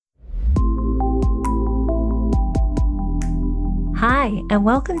Hi, and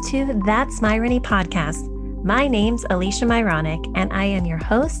welcome to That's Myrony podcast. My name's Alicia Myronic, and I am your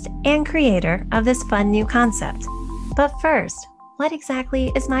host and creator of this fun new concept. But first, what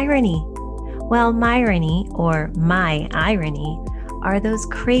exactly is Myrony? Well, Myrony, or my irony, are those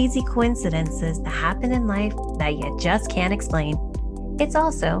crazy coincidences that happen in life that you just can't explain. It's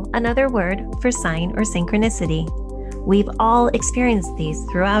also another word for sign or synchronicity. We've all experienced these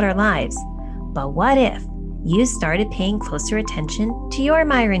throughout our lives. But what if you started paying closer attention to your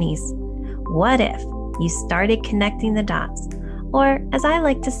Myronies? What if you started connecting the dots? Or, as I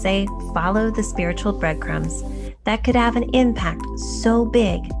like to say, follow the spiritual breadcrumbs that could have an impact so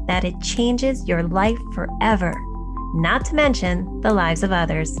big that it changes your life forever, not to mention the lives of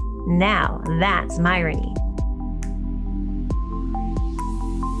others. Now that's Myrony.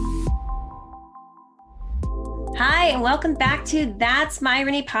 Hi, and welcome back to That's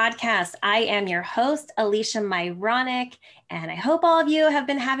Myrony podcast. I am your host, Alicia Myronic, and I hope all of you have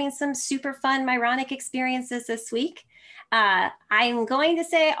been having some super fun Myronic experiences this week. I'm going to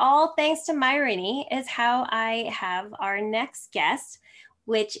say all thanks to Myrony is how I have our next guest,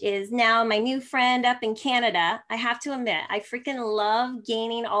 which is now my new friend up in Canada. I have to admit, I freaking love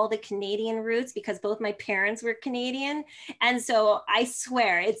gaining all the Canadian roots because both my parents were Canadian. And so I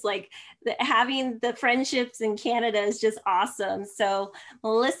swear it's like having the friendships in Canada is just awesome. So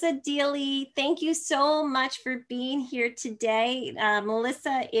Melissa Deely, thank you so much for being here today.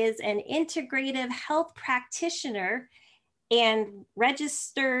 Melissa is an integrative health practitioner and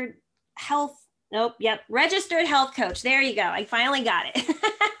registered health coach. There you go. I finally got it.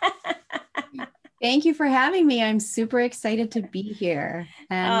 Thank you for having me. I'm super excited to be here.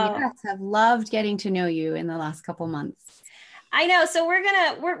 And yes, I've loved getting to know you in the last couple months. I know. So we're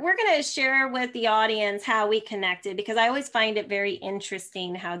gonna share with the audience how we connected, because I always find it very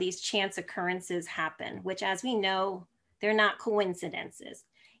interesting how these chance occurrences happen, which, as we know, they're not coincidences.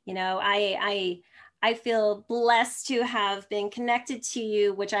 You know, I feel blessed to have been connected to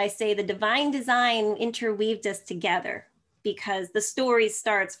you, which I say the divine design interweaved us together, because the story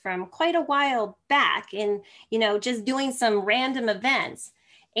starts from quite a while back in, just doing some random events.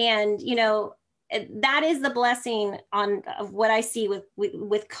 And, that is the blessing of what I see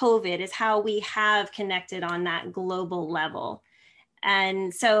with COVID, is how we have connected on that global level.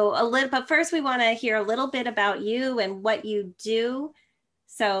 And so but first we want to hear a little bit about you and what you do.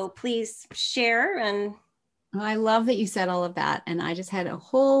 So please share. And well, I love that you said all of that. And I just had a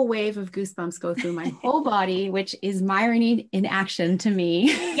whole wave of goosebumps go through my whole body, which is Myrony in action to me.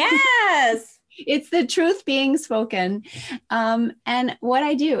 Yes. It's the truth being spoken. And what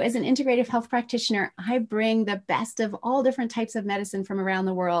I do as an integrative health practitioner, I bring the best of all different types of medicine from around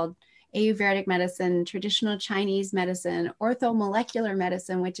the world: Ayurvedic medicine, traditional Chinese medicine, orthomolecular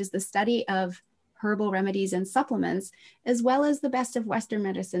medicine, which is the study of herbal remedies and supplements, as well as the best of Western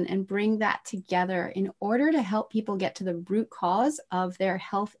medicine, and bring that together in order to help people get to the root cause of their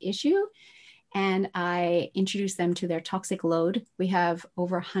health issue. And I introduce them to their toxic load. We have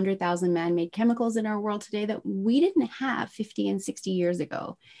over 100,000 man-made chemicals in our world today that we didn't have 50 and 60 years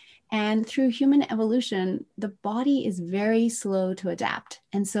ago. And through human evolution, the body is very slow to adapt.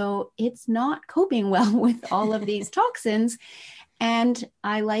 And so it's not coping well with all of these toxins. And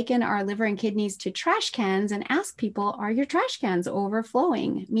I liken our liver and kidneys to trash cans and ask people, are your trash cans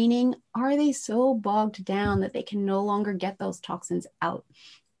overflowing? Meaning, are they so bogged down that they can no longer get those toxins out?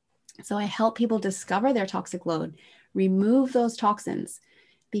 So I help people discover their toxic load, remove those toxins,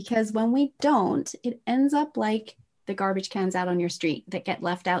 because when we don't, it ends up like the garbage cans out on your street that get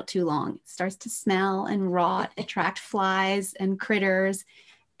left out too long. It starts to smell and rot, attract flies and critters.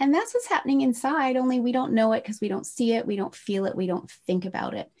 And that's what's happening inside, only we don't know it because we don't see it, we don't feel it, we don't think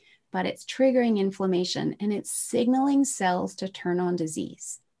about it. But it's triggering inflammation and it's signaling cells to turn on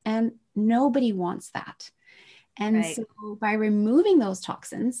disease. And nobody wants that. And right. So by removing those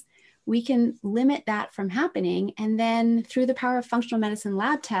toxins, we can limit that from happening. And then through the power of functional medicine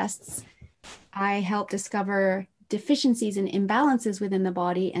lab tests, I help discover deficiencies and imbalances within the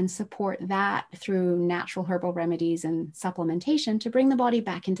body and support that through natural herbal remedies and supplementation to bring the body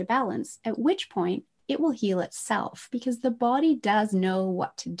back into balance, at which point it will heal itself, because the body does know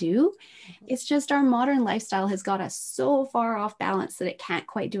what to do. It's just our modern lifestyle has got us so far off balance that it can't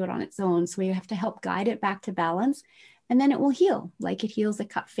quite do it on its own. So we have to help guide it back to balance, and then it will heal like it heals a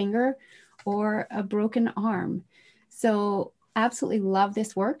cut finger or a broken arm. So absolutely love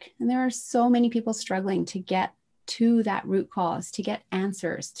this work. And there are so many people struggling to get to that root cause, to get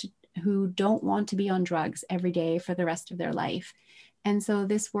answers, who don't want to be on drugs every day for the rest of their life. And so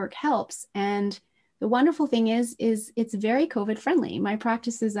this work helps. And The wonderful thing is it's very COVID friendly. My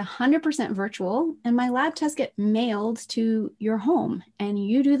practice is 100% virtual, and my lab tests get mailed to your home, and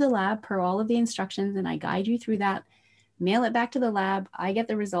you do the lab per all of the instructions, and I guide you through that, mail it back to the lab. I get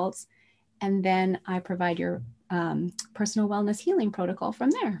the results, and then I provide your personal wellness healing protocol from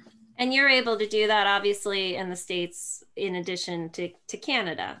there. And you're able to do that obviously in the States in addition to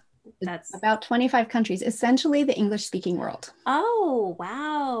Canada. That's about 25 countries, essentially the English speaking world. Oh,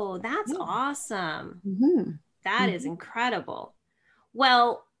 wow. That's awesome. Mm-hmm. That is incredible.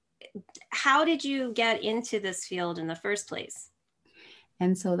 Well, how did you get into this field in the first place?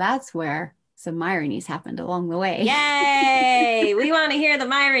 And so that's where some ironies happened along the way. Yay! We want to hear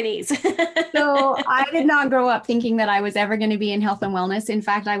the ironies. So I did not grow up thinking that I was ever going to be in health and wellness. In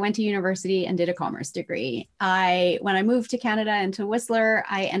fact, I went to university and did a commerce degree. When I moved to Canada and to Whistler,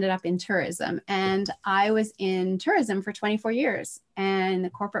 I ended up in tourism, and I was in tourism for 24 years and the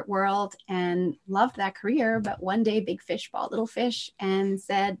corporate world, and loved that career. But one day, big fish bought little fish and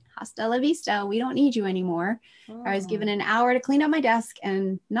said, "Hasta la vista, we don't need you anymore." Oh. I was given an hour to clean up my desk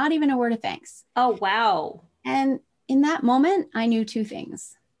and not even a word of thanks. Oh, wow. And in that moment, I knew two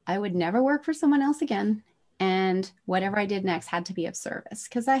things. I would never work for someone else again. And whatever I did next had to be of service,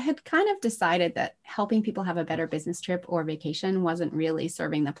 because I had kind of decided that helping people have a better business trip or vacation wasn't really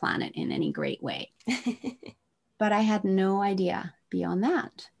serving the planet in any great way. But I had no idea beyond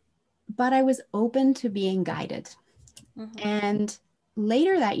that. But I was open to being guided. Mm-hmm. And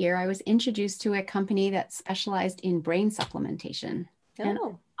later that year, I was introduced to a company that specialized in brain supplementation. Oh. And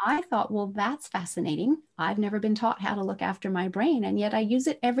I thought, well, that's fascinating. I've never been taught how to look after my brain, and yet I use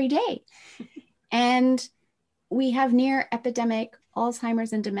it every day. And we have near epidemic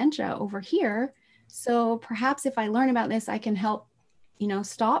Alzheimer's and dementia over here. So perhaps if I learn about this, I can help,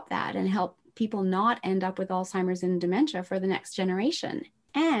 stop that and help people not end up with Alzheimer's and dementia for the next generation.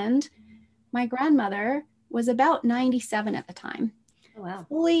 And my grandmother was about 97 at the time. Oh,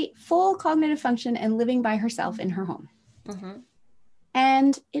 wow. Full cognitive function and living by herself in her home. Mm-hmm.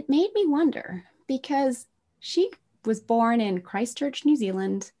 And it made me wonder, because she was born in Christchurch, New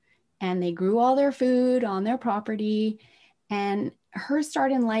Zealand, and they grew all their food on their property. And her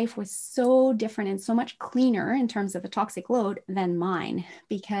start in life was so different and so much cleaner in terms of a toxic load than mine,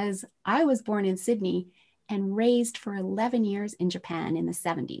 because I was born in Sydney and raised for 11 years in Japan in the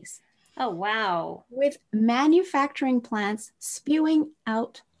 70s. Oh, wow. With manufacturing plants spewing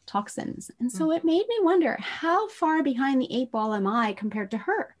out toxins. And so it made me wonder, how far behind the 8 ball am I compared to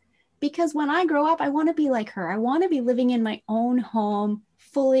her? Because when I grow up, I want to be like her. I want to be living in my own home,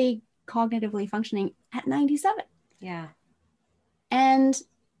 fully cognitively functioning at 97. Yeah. And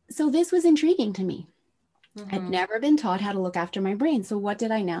so this was intriguing to me. Mm-hmm. I'd never been taught how to look after my brain. So what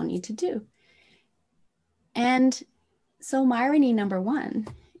did I now need to do? And so my irony number one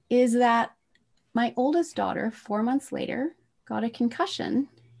is that my oldest daughter, 4 months later, got a concussion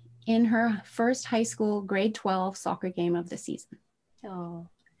in her first high school grade 12 soccer game of the season. Oh.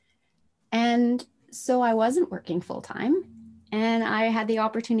 And so I wasn't working full time, and I had the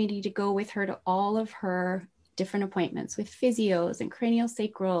opportunity to go with her to all of her different appointments with physios and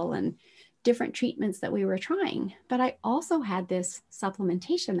craniosacral and different treatments that we were trying. But I also had this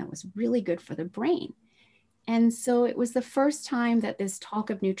supplementation that was really good for the brain. And so it was the first time that this talk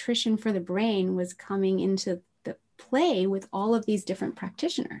of nutrition for the brain was coming into the play with all of these different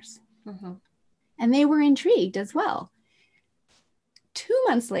practitioners. Mm-hmm. And they were intrigued as well. 2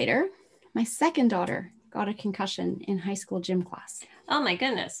 months later, my second daughter got a concussion in high school gym class. Oh my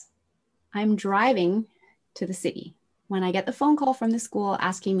goodness. I'm driving to the city when I get the phone call from the school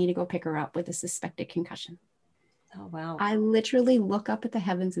asking me to go pick her up with a suspected concussion. Oh, wow. I literally look up at the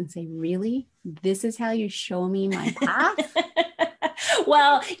heavens and say, really? This is how you show me my path?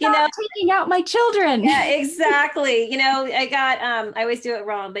 Well, taking out my children. Yeah, exactly. I always do it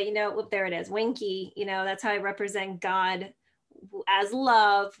wrong, but there it is. Winky, that's how I represent God as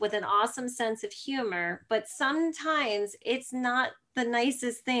love with an awesome sense of humor. But sometimes it's not the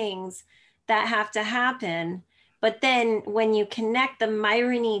nicest things that have to happen. But then when you connect the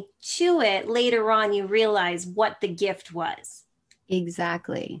irony to it, later on, you realize what the gift was.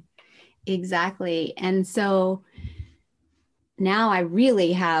 Exactly. And so now I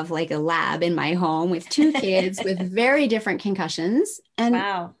really have like a lab in my home with 2 kids with very different concussions. And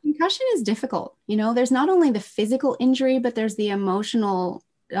wow. Concussion is difficult. There's not only the physical injury, but there's the emotional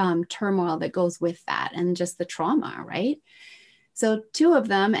turmoil that goes with that and just the trauma, right? So 2 of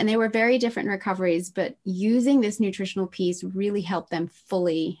them, and they were very different recoveries, but using this nutritional piece really helped them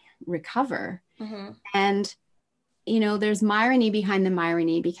fully recover. Mm-hmm. And, there's irony behind the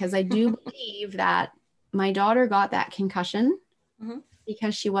irony, because I do believe that my daughter got that concussion. Mm-hmm.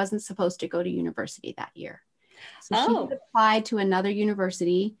 because she wasn't supposed to go to university that year. So she Oh, had applied to another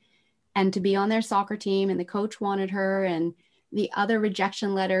university and to be on their soccer team, and the coach wanted her, and the other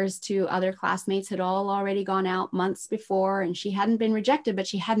rejection letters to other classmates had all already gone out months before, and she hadn't been rejected, but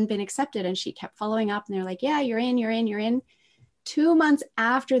she hadn't been accepted. And she kept following up, and they're like, yeah, you're in, you're in, you're in. 2 months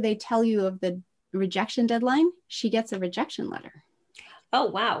after they tell you of the rejection deadline, she gets a rejection letter. oh,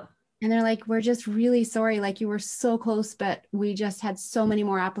 wow. And they're like, we're just really sorry. Like, you were so close, but we just had so many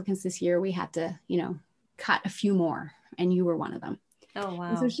more applicants this year. We had to, cut a few more, and you were one of them. Oh, wow.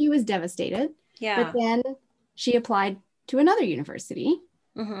 And so she was devastated. Yeah. But then she applied to another university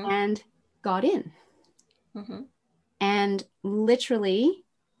and got in. And literally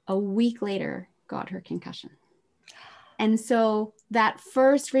a week later got her concussion. And so that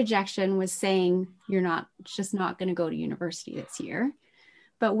first rejection was saying, you're just not going to go to university this year.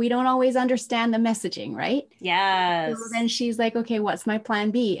 But we don't always understand the messaging, right? Yes. So then she's like, okay, what's my plan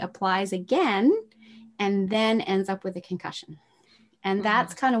B? Applies again, and then ends up with a concussion. And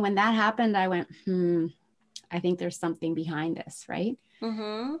that's kind of when that happened, I went, I think there's something behind this, right?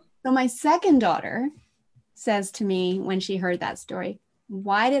 So my second daughter says to me when she heard that story,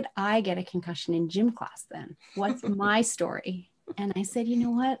 why did I get a concussion in gym class then? What's my story? And I said, you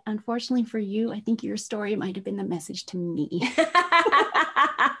know what? Unfortunately for you, I think your story might have been the message to me.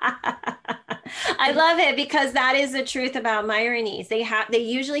 I love it, because that is the truth about Myronies. They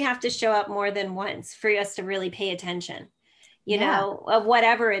usually have to show up more than once for us to really pay attention, of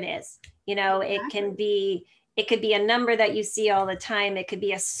whatever it is. Exactly. It could be a number that you see all the time. It could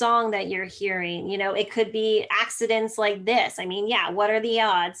be a song that you're hearing, it could be accidents like this. I mean, yeah, what are the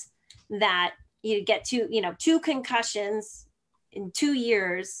odds that you get two concussions in 2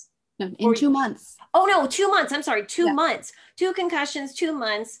 years? In 2 months. Oh no, 2 months. I'm sorry, 2 months. 2 concussions, 2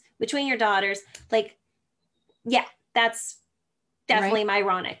 months between your daughters. Like, yeah, that's definitely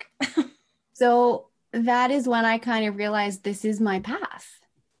Myronic. So that is when I kind of realized this is my path.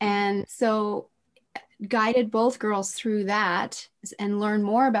 And so guided both girls through that and learn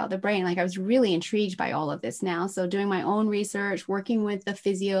more about the brain. Like, I was really intrigued by all of this now. So doing my own research, working with the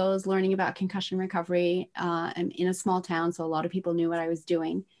physios, learning about concussion recovery. I'm in a small town, so a lot of people knew what I was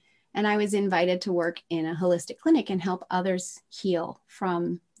doing. And I was invited to work in a holistic clinic and help others heal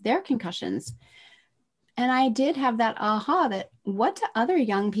from their concussions. And I did have that aha that what do other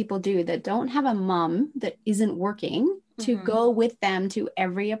young people do that don't have a mom that isn't working to go with them to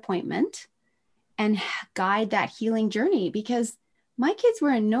every appointment and guide that healing journey? Because my kids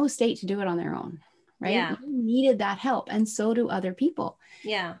were in no state to do it on their own, right? Yeah. They needed that help, and so do other people.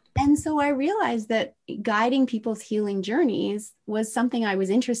 Yeah. And so I realized that guiding people's healing journeys was something I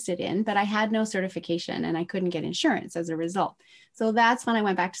was interested in, but I had no certification and I couldn't get insurance as a result. So that's when I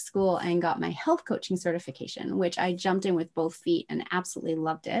went back to school and got my health coaching certification, which I jumped in with both feet and absolutely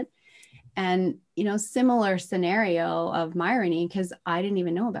loved it. And, similar scenario of Myrony, because I didn't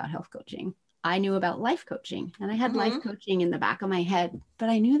even know about health coaching. I knew about life coaching, and I had life coaching in the back of my head, but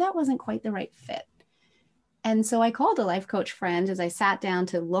I knew that wasn't quite the right fit. And so I called a life coach friend as I sat down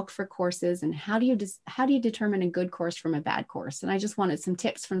to look for courses and how do you determine a good course from a bad course? And I just wanted some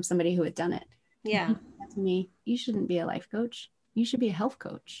tips from somebody who had done it. Yeah. And he said to me, you shouldn't be a life coach. You should be a health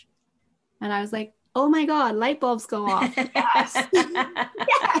coach. And I was like, oh my God, light bulbs go off. Yes.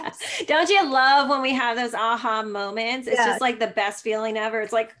 Yes. Don't you love when we have those aha moments? It's just like the best feeling ever.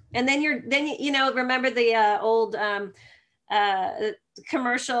 It's like, and then remember the old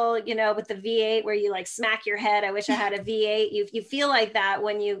commercial, with the V8 where you like smack your head. I wish I had a V8. You feel like that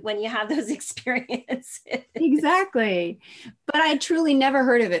when you have those experiences. Exactly. But I truly never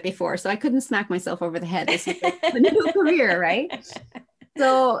heard of it before, so I couldn't smack myself over the head. This is a new career, right?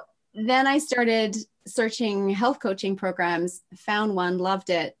 So then I started searching health coaching programs, found one, loved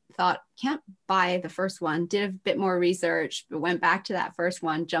it, thought can't buy the first one, did a bit more research, but went back to that first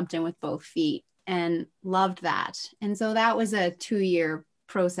one, jumped in with both feet and loved that. And so that was a 2-year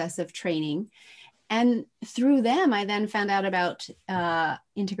process of training. And through them, I then found out about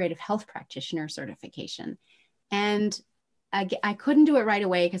integrative health practitioner certification. And I couldn't do it right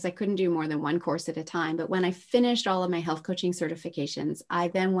away because I couldn't do more than one course at a time. But when I finished all of my health coaching certifications, I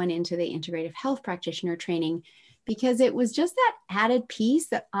then went into the integrative health practitioner training because it was just that added piece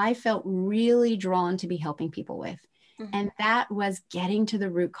that I felt really drawn to be helping people with. And that was getting to the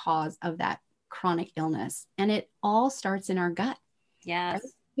root cause of that chronic illness. And it all starts in our gut. Yes.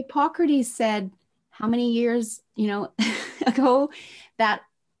 Right? Hippocrates said how many years, ago that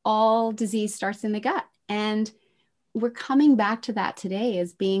all disease starts in the gut. And we're coming back to that today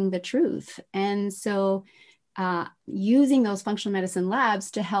as being the truth. And so using those functional medicine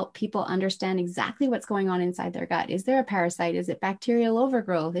labs to help people understand exactly what's going on inside their gut. Is there a parasite? Is it bacterial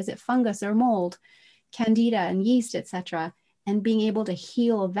overgrowth? Is it fungus or mold, candida and yeast, etc.? And being able to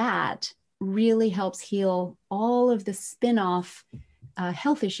heal that really helps heal all of the spin-off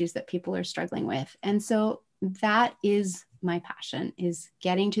health issues that people are struggling with. And so that is my passion, is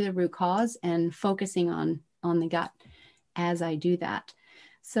getting to the root cause and focusing on the gut as I do that.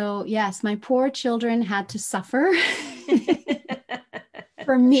 So yes, my poor children had to suffer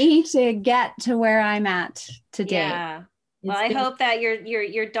for me to get to where I'm at today. Yeah. Well, I hope that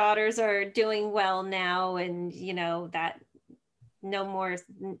your daughters are doing well now, and that no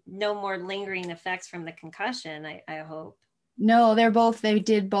more lingering effects from the concussion. I hope. No, they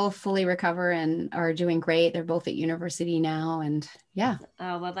did both fully recover and are doing great. They're both at university now. And yeah.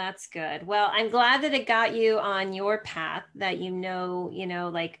 Oh, well, that's good. Well, I'm glad that it got you on your path, that,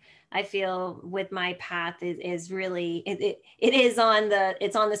 like I feel with my path is really, it is on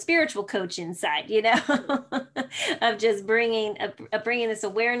the spiritual coaching side, of just bringing this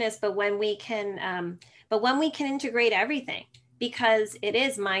awareness. But when we can integrate everything, because it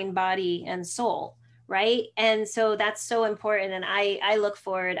is mind, body, and soul. Right. And so that's so important. And I look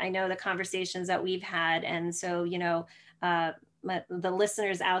forward, I know the conversations that we've had. And so, the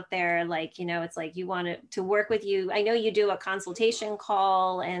listeners out there, it's like you want to work with you. I know you do a consultation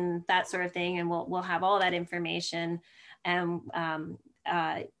call and that sort of thing. And we'll have all that information in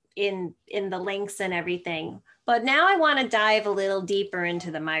the links and everything. But now I want to dive a little deeper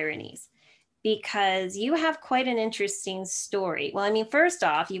into the Myronies, because you have quite an interesting story. Well, I mean, first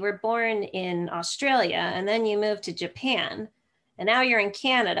off, you were born in Australia and then you moved to Japan, and now you're in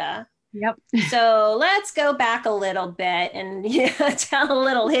Canada. Yep. So let's go back a little bit and tell a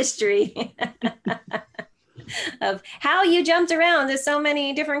little history of how you jumped around to so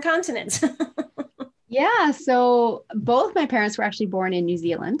many different continents. Yeah. So both my parents were actually born in New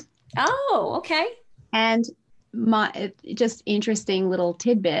Zealand. Oh, okay. And just interesting little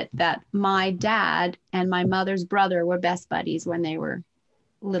tidbit that my dad and my mother's brother were best buddies when they were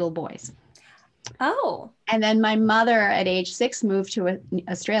little boys. Oh. And then my mother at age 6 moved to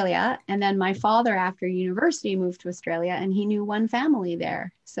Australia. And then my father, after university, moved to Australia, and he knew one family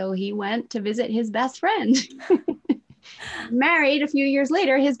there. So he went to visit his best friend. Married a few years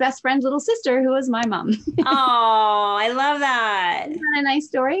later his best friend's little sister, who was my mom. Oh, I love that. Isn't that a nice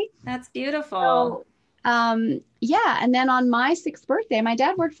story? That's beautiful. So, yeah. And then on my 6th birthday, my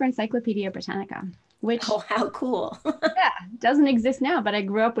dad worked for Encyclopedia Britannica, which, oh, how cool. yeah, doesn't exist now, but I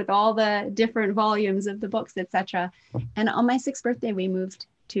grew up with all the different volumes of the books, etc. And on my 6th birthday, we moved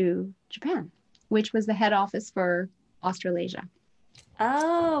to Japan, which was the head office for Australasia.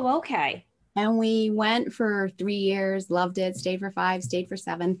 Oh, okay. And we went for 3 years, loved it, stayed for 5, stayed for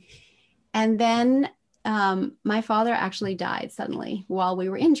 7. And then my father actually died suddenly while we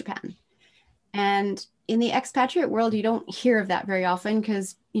were in Japan. And in the expatriate world, you don't hear of that very often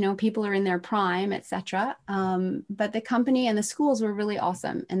because, people are in their prime, etc. But the company and the schools were really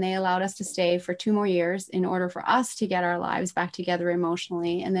awesome. And they allowed us to stay for 2 more years in order for us to get our lives back together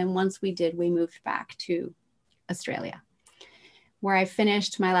emotionally. And then once we did, we moved back to Australia, where I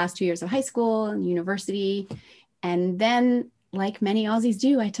finished my last 2 years of high school and university. And then, like many Aussies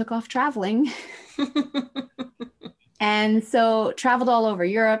do, I took off traveling. And so traveled all over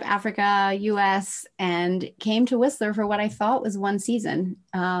Europe, Africa, US, and came to Whistler for what I thought was one season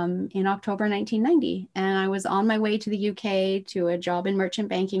in October 1990. And I was on my way to the UK to a job in merchant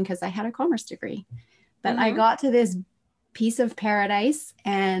banking because I had a commerce degree. But I got to this piece of paradise,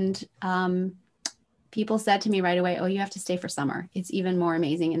 and people said to me right away, oh, you have to stay for summer. It's even more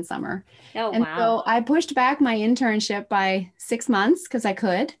amazing in summer. Oh, and wow. So I pushed back my internship by 6 months because I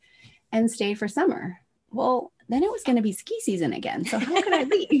could, and stayed for summer. Well, then it was going to be ski season again. So how could I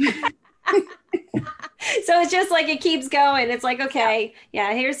leave? So it's just like it keeps going. It's like, okay,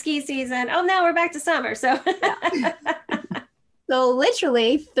 yeah, here's ski season. Oh, now we're back to summer. So, So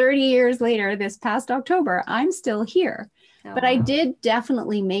literally 30 years later, this past October, I'm still here. oh, But wow. I did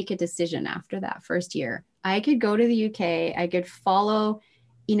definitely make a decision after that first year. I could go to the UK. I could follow,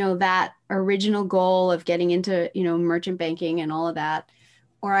 that original goal of getting into, merchant banking and all of that,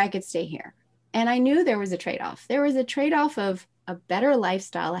 or I could stay here. And I knew there was a trade-off. There was a trade-off of a better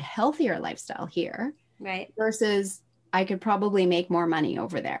lifestyle, a healthier lifestyle here, Right. versus I could probably make more money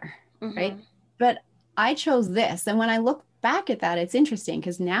over there, Mhm. right? But I chose this. And when I look back at that, it's interesting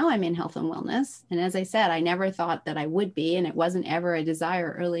because now I'm in health and wellness. And as I said, I never thought that I would be, and it wasn't ever a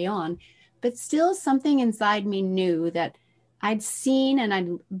desire early on, but still something inside me knew that I'd seen, and I'd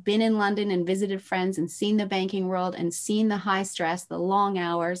been in London and visited friends and seen the banking world and seen the high stress, the long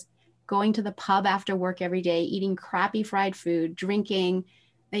hours, going to the pub after work every day, eating crappy fried food, drinking.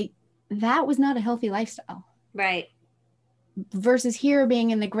 Like, that was not a healthy lifestyle. Right. Versus here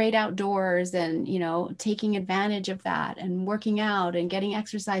being in the great outdoors and, taking advantage of that and working out and getting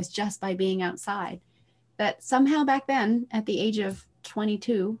exercise just by being outside. That somehow back then at the age of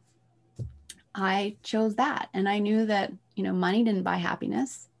 22, I chose that. And I knew that, money didn't buy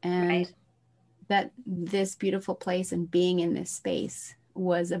happiness, and Right. that this beautiful place and being in this space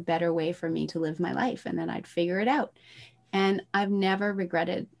was a better way for me to live my life. And then I'd figure it out. And I've never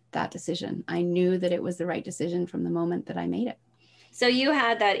regretted that decision. I knew that it was the right decision from the moment that I made it. So you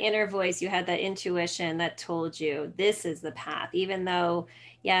had that inner voice, you had that intuition that told you this is the path, even though,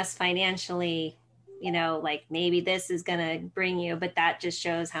 yes, financially, like maybe this is going to bring you, but that just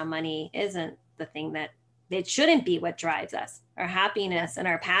shows how money isn't the thing that it shouldn't be what drives us. Our happiness and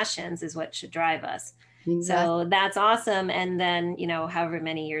our passions is what should drive us. Exactly. So that's awesome. And then, however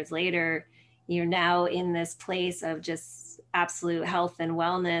many years later, you're now in this place of just absolute health and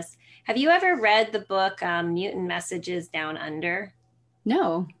wellness. Have you ever read the book, Mutant Messages Down Under?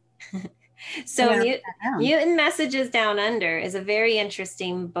 No. So Mutant Messages Down Under is a very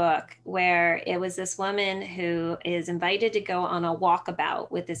interesting book where it was this woman who is invited to go on a walkabout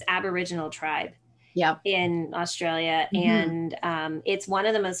with this Aboriginal tribe in Australia. Mm-hmm. And it's one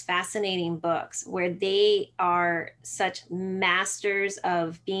of the most fascinating books where they are such masters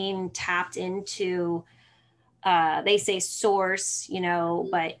of being tapped into, they say source,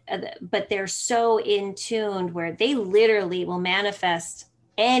 but they're so in tune where they literally will manifest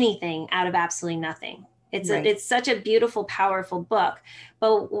anything out of absolutely nothing. It's such a beautiful, powerful book.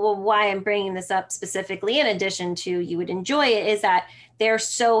 But why I'm bringing this up specifically, in addition to you would enjoy it, is that they're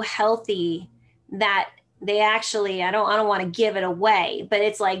so healthy that they actually, I don't want to give it away, but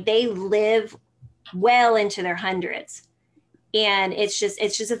it's like they live well into their hundreds. And it's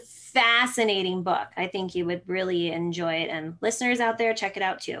just a fascinating book. I think you would really enjoy it. And listeners out there, check it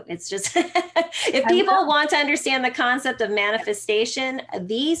out too. It's just, if people want to understand the concept of manifestation,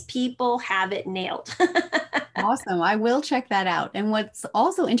 these people have it nailed. Awesome. I will check that out. And what's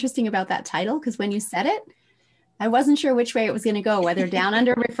also interesting about that title, because when you said it, I wasn't sure which way it was going to go, whether Down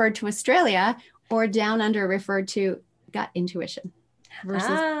Under referred to Australia or Down Under referred to gut intuition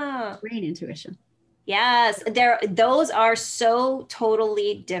versus brain intuition. Yes, those are so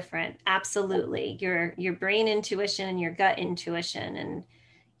totally different. Absolutely. Your brain intuition and your gut intuition. And,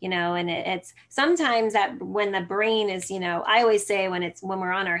 and it's sometimes that when the brain is, I always say when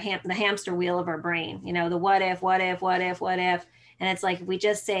we're on the hamster wheel of our brain, the what if. And it's like, if we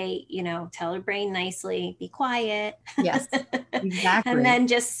just say, tell your brain nicely, be quiet. Yes, exactly. And then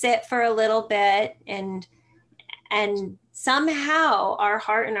just sit for a little bit and somehow our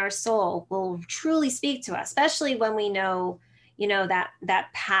heart and our soul will truly speak to us, especially when we know, that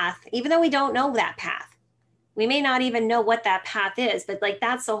path, even though we don't know that path. We may not even know what that path is, but like,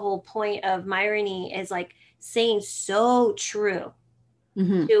 that's the whole point of Myrony, is like saying so true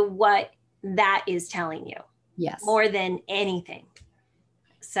to what that is telling you. Yes. More than anything.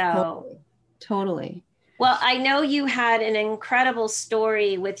 So totally. Well, I know you had an incredible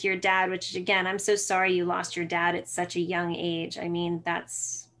story with your dad, which again, I'm so sorry you lost your dad at such a young age. I mean,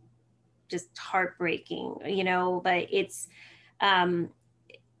 that's just heartbreaking, but it's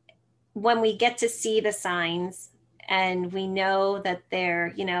when we get to see the signs and we know that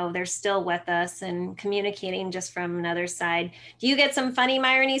they're still with us and communicating just from another side. Do you get some funny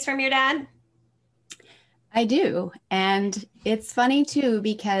Myronies from your dad? I do. And it's funny too,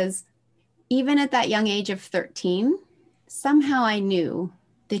 because even at that young age of 13, somehow I knew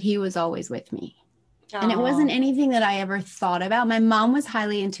that he was always with me. Aww. And it wasn't anything that I ever thought about. My mom was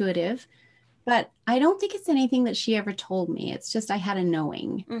highly intuitive, but I don't think it's anything that she ever told me. It's just I had a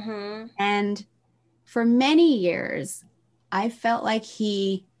knowing. Mm-hmm. And for many years, I felt like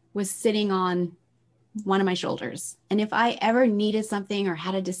he was sitting on one of my shoulders. And if I ever needed something or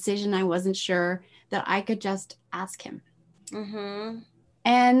had a decision I wasn't sure, that I could just ask him. Mm-hmm.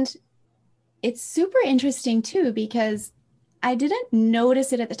 And it's super interesting too, because I didn't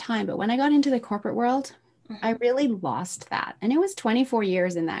notice it at the time, but when I got into the corporate world, I really lost that. And it was 24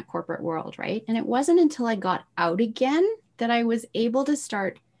 years in that corporate world, right? And it wasn't until I got out again that I was able to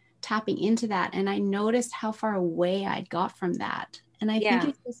start tapping into that. And I noticed how far away I got from that. And I think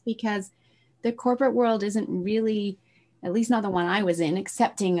it's just because the corporate world isn't really, at least not the one I was in,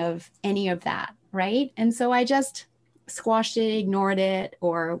 accepting of any of that. Right. And so I just squashed it, ignored it,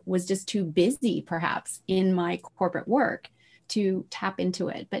 or was just too busy perhaps in my corporate work to tap into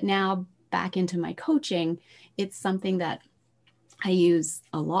it. But now back into my coaching, it's something that I use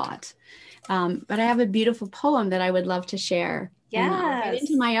a lot. But I have a beautiful poem that I would love to share. And I'll get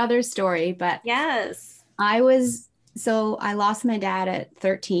into my other story, but yes. I lost my dad at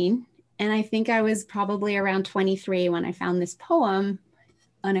 13, and I think I was probably around 23 when I found this poem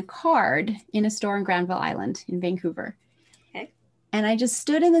on a card in a store in Granville Island in Vancouver. Okay. And I just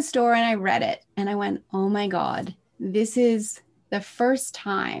stood in the store and I read it and I went, oh my God, this is the first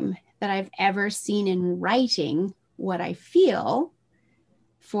time that I've ever seen in writing what I feel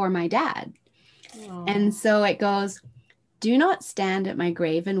for my dad. Aww. And so it goes, do not stand at my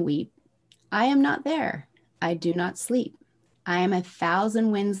grave and weep. I am not there. I do not sleep. I am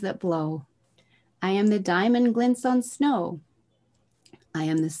 1,000 winds that blow. I am the diamond glints on snow. I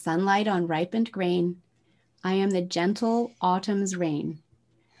am the sunlight on ripened grain. I am the gentle autumn's rain.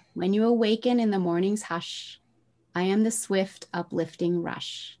 When you awaken in the morning's hush, I am the swift uplifting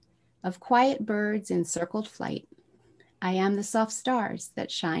rush of quiet birds in circled flight. I am the soft stars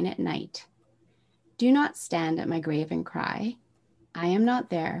that shine at night. Do not stand at my grave and cry. I am not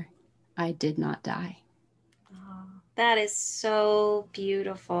there. I did not die. Oh, that is so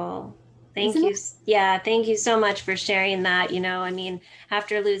beautiful. Thank Isn't you. it? Yeah, thank you so much for sharing that. I mean,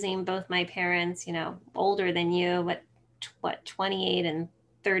 after losing both my parents, older than you, what, 28 and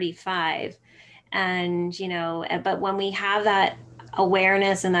 35. And, but when we have that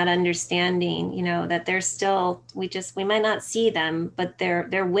awareness and that understanding, that they're still, we might not see them, but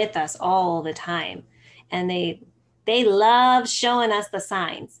they're with us all the time. And they love showing us the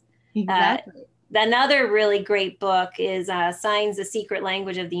signs. Exactly. Another really great book is Signs, the Secret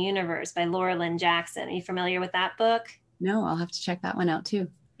Language of the Universe by Laura Lynn Jackson. Are you familiar with that book? No, I'll have to check that one out too.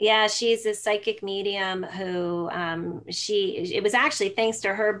 Yeah, she's a psychic medium who it was actually thanks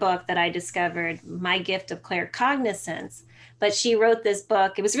to her book that I discovered my gift of claircognizance. But she wrote this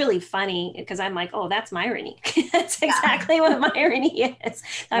book. It was really funny because I'm like, oh, that's Myrony. That's exactly what Myrony is.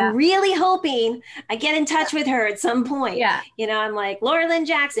 I'm really hoping I get in touch with her at some point. Yeah. I'm like, Laura Lynn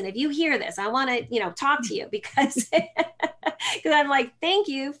Jackson, if you hear this, I want to, talk to you because I'm like, thank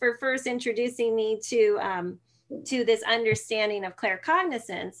you for first introducing me to this understanding of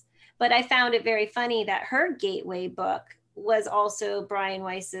claircognizance. But I found it very funny that her gateway book was also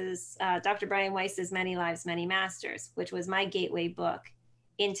Dr. Brian Weiss's Many Lives, Many Masters, which was my gateway book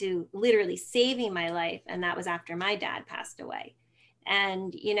into literally saving my life. And that was after my dad passed away.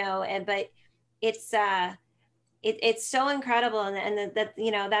 And, but it's so incredible. And that,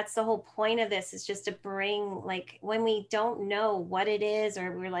 that's the whole point of this, is just to bring, like, when we don't know what it is,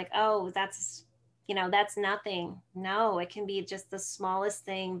 or we're like, oh, that's nothing. No, it can be just the smallest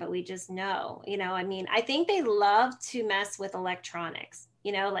thing, but we just know, I mean, I think they love to mess with electronics,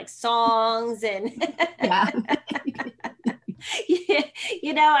 like songs and,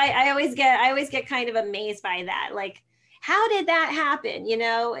 I always get kind of amazed by that. Like, how did that happen?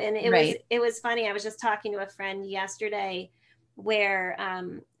 And it was funny. I was just talking to a friend yesterday where,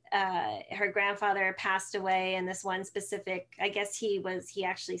 her grandfather passed away, and this one specific, I guess he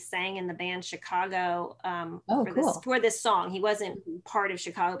actually sang in the band Chicago for this song. He wasn't part of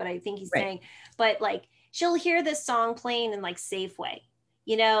Chicago, but I think he sang. But like, she'll hear this song playing in like Safeway,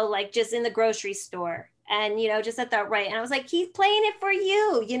 like just in the grocery store, and just at that right. And I was like, he's playing it for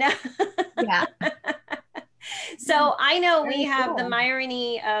you, Yeah. So I know we have the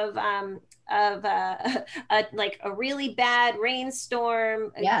irony of like a really bad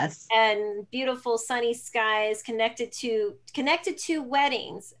rainstorm, yes, and beautiful sunny skies connected to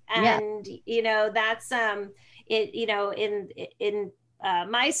weddings. And that's in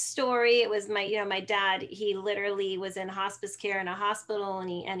my story, it was my dad. He literally was in hospice care in a hospital,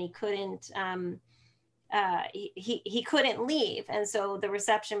 and he couldn't he couldn't leave, and so the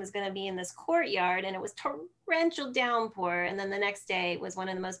reception was going to be in this courtyard, and it was torrential downpour. And then the next day was one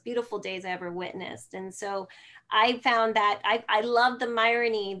of the most beautiful days I ever witnessed. And so I found that I love the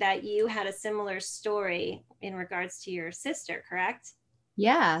irony that you had a similar story in regards to your sister, correct?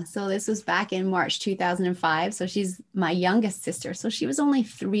 Yeah. So this was back in March 2005. So she's my youngest sister. So she was only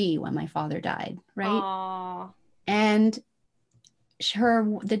 3 when my father died, right? Aww. And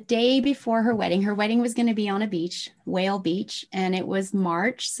the day before her wedding was going to be on a beach, Whale Beach, and it was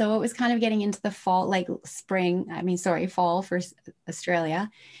March. So it was kind of getting into the fall, like fall for Australia.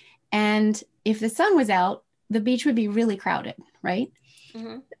 And if the sun was out, the beach would be really crowded, right?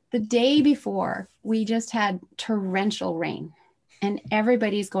 Mm-hmm. The day before, we just had torrential rain, and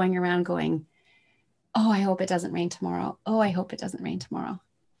everybody's going around going, oh, I hope it doesn't rain tomorrow. Oh, I hope it doesn't rain tomorrow.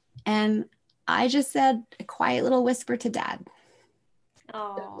 And I just said a quiet little whisper to Dad.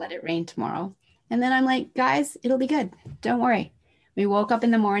 Don't let it rain tomorrow. And then I'm like, guys, it'll be good. Don't worry. We woke up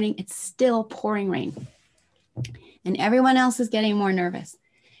in the morning. It's still pouring rain. And everyone else is getting more nervous.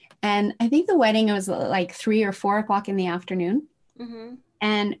 And I think the wedding was like 3 or 4 o'clock in the afternoon. Mm-hmm.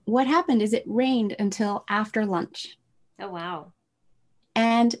 And what happened is it rained until after lunch. Oh, wow.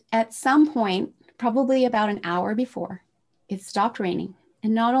 And at some point, probably about an hour before, it stopped raining.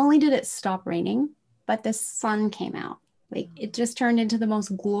 And not only did it stop raining, but the sun came out. Like it just turned into the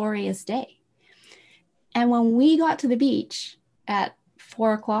most glorious day. And when we got to the beach at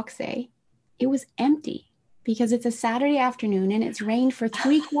 4 o'clock, say, it was empty because it's a Saturday afternoon and it's rained for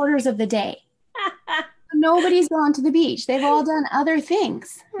 3/4 of the day. Nobody's gone to the beach. They've all done other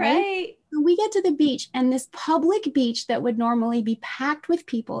things, right? So we get to the beach and this public beach that would normally be packed with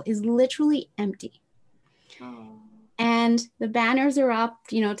people is literally empty. Oh. And the banners are up,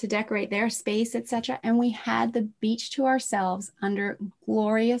 to decorate their space, etc. And we had the beach to ourselves under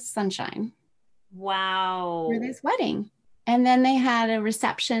glorious sunshine. Wow. For this wedding. And then they had a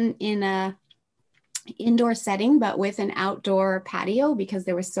reception in a indoor setting, but with an outdoor patio because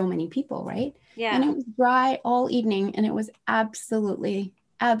there were so many people, right? Yeah. And it was dry all evening and it was absolutely,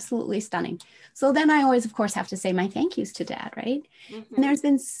 absolutely stunning. So then I always, of course, have to say my thank yous to Dad, right? Mm-hmm. And there's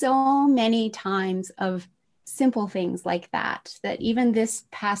been so many times of simple things like that even this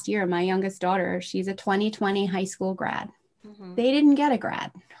past year, my youngest daughter, she's a 2020 high school grad. Mm-hmm. They didn't get a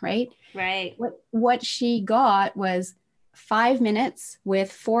grad, right? Right. What she got was 5 minutes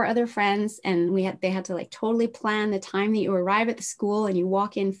with 4 other friends, and they had to like totally plan the time that you arrive at the school, and you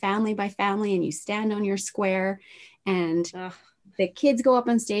walk in family by family and you stand on your square, and the kids go up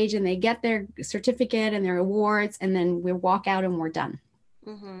on stage and they get their certificate and their awards, and then we walk out and we're done.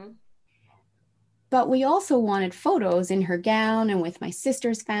 Mm-hmm. But we also wanted photos in her gown and with my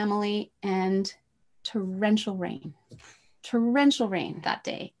sister's family, and torrential rain that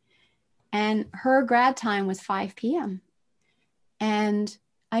day. And her grad time was 5 p.m. And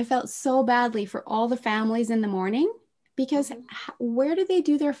I felt so badly for all the families in the morning because where do they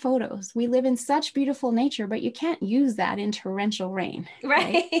do their photos? We live in such beautiful nature, but you can't use that in torrential rain.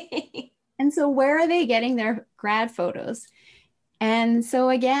 Right. And so where are they getting their grad photos? And so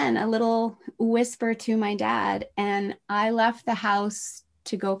again, a little whisper to my dad, and I left the house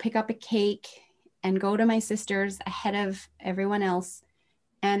to go pick up a cake and go to my sister's ahead of everyone else.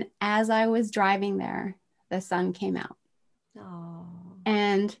 And as I was driving there, the sun came out. Oh.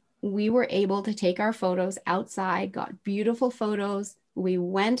 And we were able to take our photos outside, got beautiful photos. We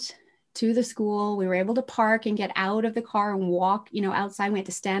went to the school. We were able to park and get out of the car and walk, outside. We had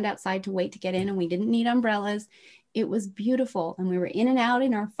to stand outside to wait to get in, and we didn't need umbrellas. It was beautiful. And we were in and out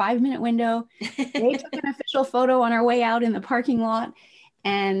in our 5-minute window. They took an official photo on our way out in the parking lot.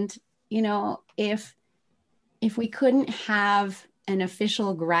 And, if we couldn't have an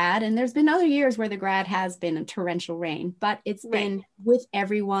official grad, and there's been other years where the grad has been a torrential rain, but it's been with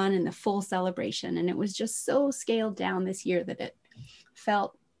everyone and the full celebration. And it was just so scaled down this year that it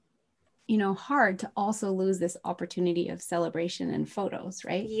felt, hard to also lose this opportunity of celebration and photos,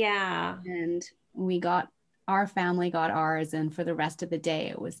 right? Yeah. And our family got ours, and for the rest of the day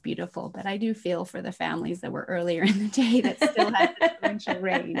it was beautiful. But I do feel for the families that were earlier in the day that still had the torrential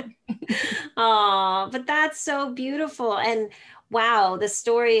rain. Oh, but that's so beautiful. And wow, the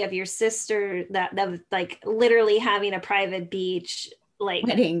story of your sister that like literally having a private beach like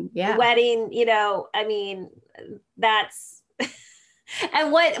wedding, I mean, that's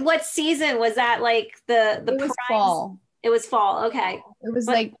and what season was that? Like the it was fall. It was fall. Okay.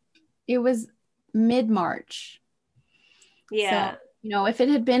 It was mid-March. Yeah. So, if it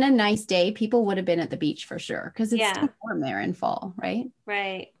had been a nice day, people would have been at the beach for sure, because it's still warm there in fall, right?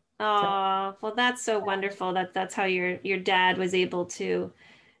 Right. Oh, well, that's so wonderful that's how your dad was able to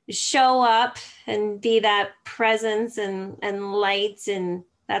show up and be that presence and light, and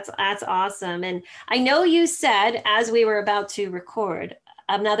that's awesome. And I know you said, as we were about to record,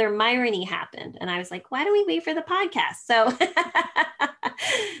 another Myrony happened, and I was like, why do we wait for the podcast? So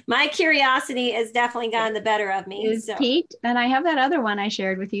my curiosity has definitely gotten the better of me. It's peaked. And I have that other one I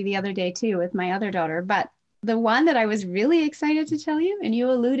shared with you the other day too, with my other daughter. But the one that I was really excited to tell you, and you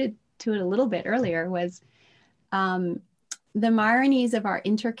alluded to it a little bit earlier, was the Myronies of our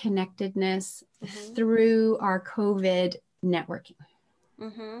interconnectedness through our COVID networking.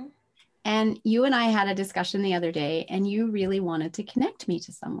 Mm-hmm. And you and I had a discussion the other day, and you really wanted to connect me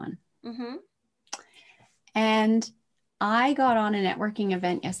to someone. Mm-hmm. And I got on a networking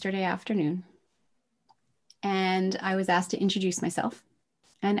event yesterday afternoon, and I was asked to introduce myself.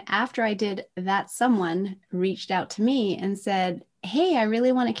 And after I did that, someone reached out to me and said, hey, I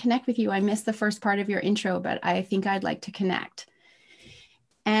really want to connect with you. I missed the first part of your intro, but I think I'd like to connect.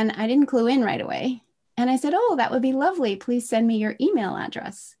 And I didn't clue in right away. And I said, oh, that would be lovely. Please send me your email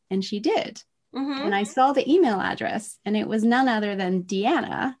address. And she did. And I saw the email address, and it was none other than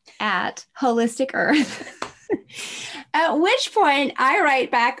Deanna at Holistic Earth. At which point I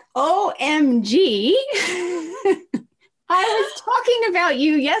write back, OMG. I was talking about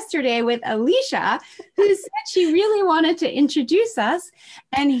you yesterday with Alicia, who said she really wanted to introduce us.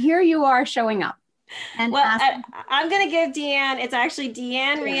 And here you are showing up. And well, I'm going to give Deanne, it's actually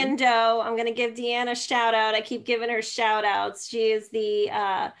Deanne Riendeau. I'm going to give Deanne a shout out. I keep giving her shout outs. She is the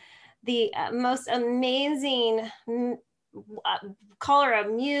most amazing, call her a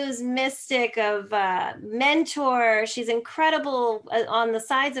muse, mystic, of mentor. She's incredible on the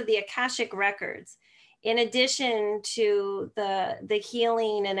sides of the Akashic records, in addition to the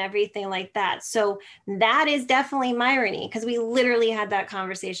healing and everything like that. So that is definitely Myrony, because we literally had that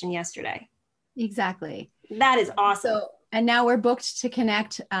conversation yesterday. Exactly. That is awesome. So, and now we're booked to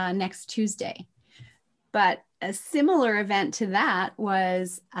connect next Tuesday. But a similar event to that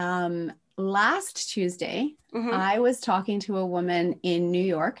was last Tuesday. I was talking to a woman in New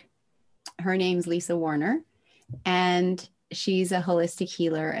York. Her name's Lisa Warner, and she's a holistic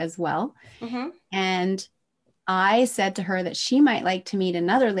healer as well. And I said to her that she might like to meet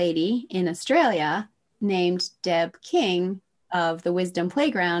another lady in Australia named Deb King of the Wisdom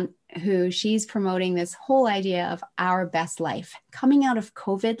Playground, who she's promoting this whole idea of our best life. Coming out of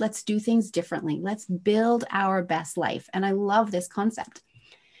COVID, let's do things differently. Let's build our best life. And I love this concept.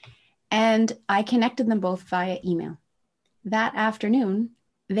 And I connected them both via email. That afternoon,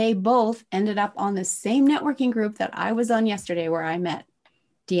 they both ended up on the same networking group that I was on yesterday, where I met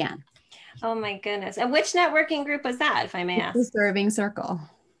Deanne. Oh my goodness. And which networking group was that, if I may ask? The Serving Circle.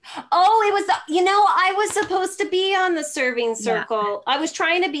 Oh, it was, I was supposed to be on the Serving Circle. Yeah. I was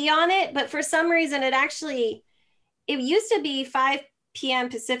trying to be on it, but for some reason it used to be 5 p.m.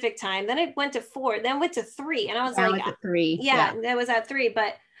 Pacific time. Then it went to 4, then went to 3. And I was like, at 3. Yeah, that was at 3.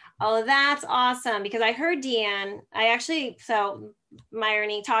 But, oh, that's awesome. Because I heard Deanne,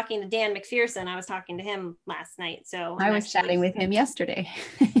 Myrony, talking to Dan McPherson. I was talking to him last night. So I was chatting with him yesterday.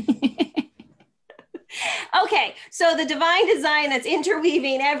 Okay, so the divine design that's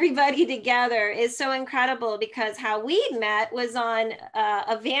interweaving everybody together is so incredible, because how we met was on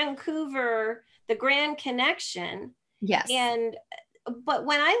a Vancouver, the Grand Connection. Yes. But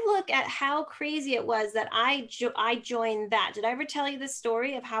when I look at how crazy it was that I joined that, did I ever tell you the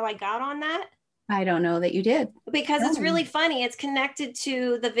story of how I got on that? I don't know that you did. Because it's really funny. It's connected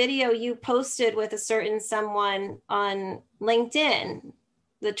to the video you posted with a certain someone on LinkedIn.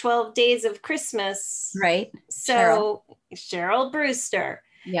 The 12 Days of Christmas. Right. So Cheryl Brewster.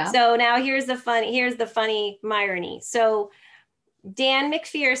 Yeah. So now here's the funny Myrony. So Dan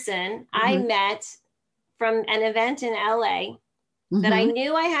McPherson, I met from an event in LA that I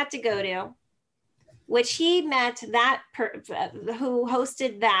knew I had to go to, which he met who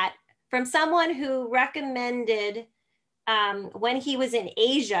hosted that from someone who recommended when he was in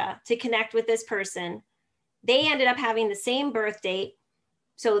Asia to connect with this person. They ended up having the same birth date.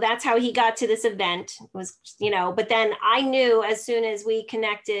 So that's how he got to this event, was, but then I knew as soon as we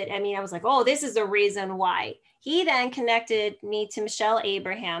connected, I was like, oh, this is the reason why. He then connected me to Michelle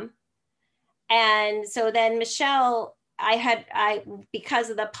Abraham. And so then Michelle, because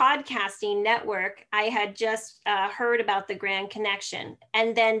of the podcasting network, I had just heard about the Grand Connection.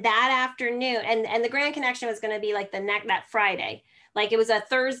 And then that afternoon, and the Grand Connection was going to be like that Friday, like it was a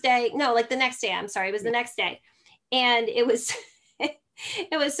Thursday, no, like the next day, I'm sorry, it was the next day. And it was...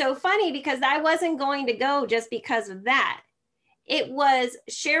 It was so funny because I wasn't going to go just because of that. It was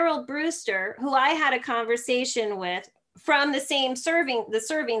Cheryl Brewster, who I had a conversation with from the same Serving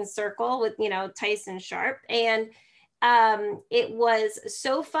Circle with, Tyson Sharp. And it was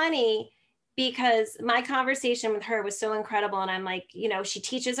so funny because my conversation with her was so incredible. And I'm like, she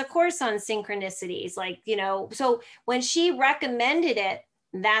teaches a course on synchronicities, so when she recommended it,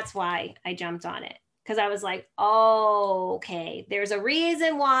 that's why I jumped on it. Because I was like, oh, okay, there's a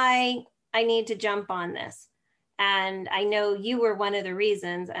reason why I need to jump on this. And I know you were one of the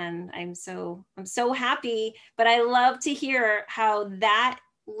reasons, and I'm so happy, but I love to hear how that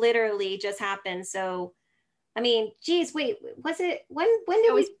literally just happened. So, geez, wait, was it, when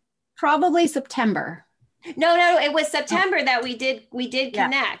did we? Probably September. No, it was September that we did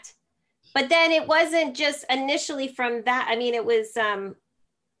connect. But then it wasn't just initially from that. It was,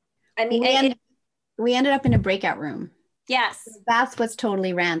 we ended up in a breakout room. Yes. That's what's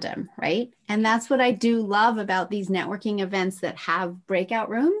totally random, right? And that's what I do love about these networking events that have breakout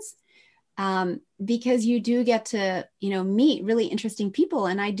rooms, because you do get to, meet really interesting people.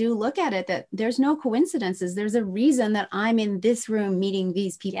 And I do look at it that there's no coincidences. There's a reason that I'm in this room meeting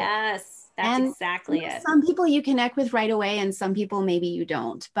these people. Yes, That's exactly it. Some people you connect with right away and some people maybe you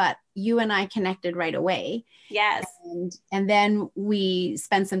don't, but you and I connected right away. Yes. And then we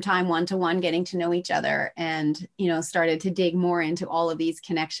spent some time one-to-one getting to know each other and, started to dig more into all of these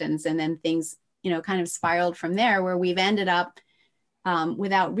connections. And then things, kind of spiraled from there where we've ended up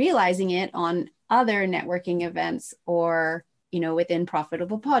without realizing it on other networking events or within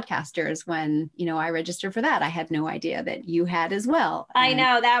Profitable Podcasters. When, I registered for that, I had no idea that you had as well. I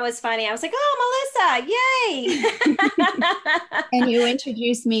know, that was funny. I was like, oh, Melissa, yay. And you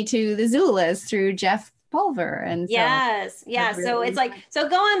introduced me to the Zulas through Jeff Pulver. And so yes. Really, so it's like, so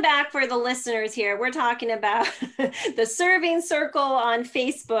going back for the listeners here, we're talking about the Serving Circle on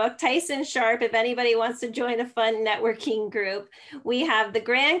Facebook, Tyson Sharp, if anybody wants to join a fun networking group. We have the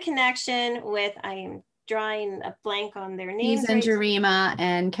Grand Connection with, I am drawing a blank on their names. Susan Jarima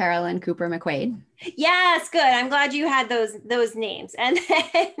and Carolyn Cooper McQuaid. Yes, good. I'm glad you had those names. And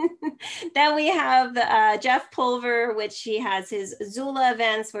then we have Jeff Pulver, which he has his Zula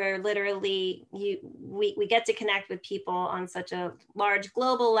events where literally we get to connect with people on such a large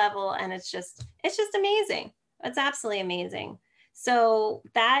global level, and it's just amazing. It's absolutely amazing. So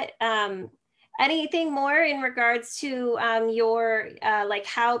that anything more in regards to your like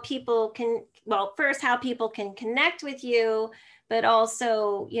how people can, well, first how people can connect with you, but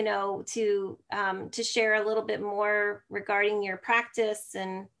also, to share a little bit more regarding your practice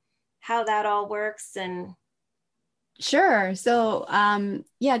and how that all works. And sure. So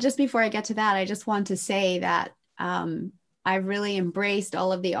just before I get to that, I just want to say that I've really embraced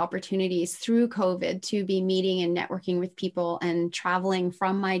all of the opportunities through COVID to be meeting and networking with people and traveling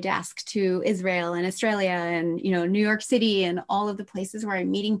from my desk to Israel and Australia and, New York City and all of the places where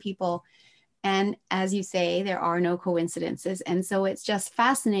I'm meeting people. And as you say, there are no coincidences. And so it's just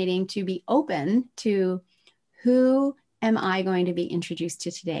fascinating to be open to who am I going to be introduced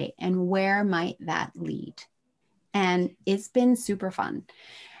to today and where might that lead? And it's been super fun.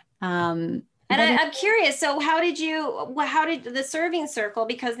 And I'm curious, so how did the Serving Circle,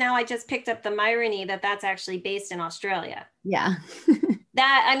 because now I just picked up the irony that's actually based in Australia. Yeah.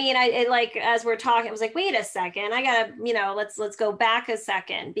 That, I mean, as we're talking, I was like, wait a second, I gotta, let's go back a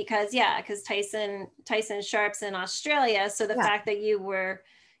second because Tyson Sharp's in Australia. So the fact that you were,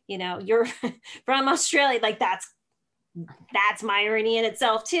 you're from Australia, like that's irony in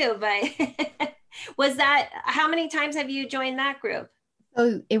itself too. But how many times have you joined that group?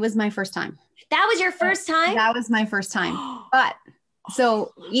 So it was my first time. That was your first time? That was my first time. But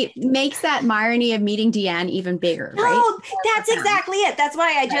so it makes that irony of meeting Deanne even bigger, right? Oh, that's exactly it. That's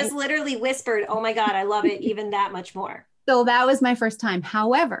why I just literally whispered, oh my God, I love it even that much more. So that was my first time.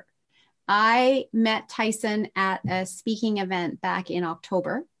 However, I met Tyson at a speaking event back in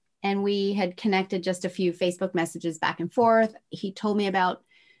October, and we had connected just a few Facebook messages back and forth. He told me about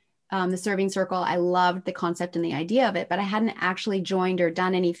the Serving Circle. I loved the concept and the idea of it, but I hadn't actually joined or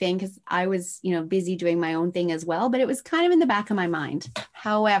done anything because I was, busy doing my own thing as well, but it was kind of in the back of my mind.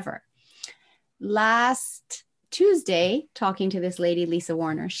 However, last Tuesday, talking to this lady, Lisa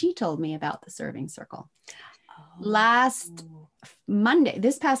Warner, she told me about the Serving Circle. This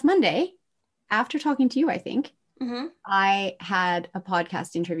past Monday, after talking to you, I think, I had a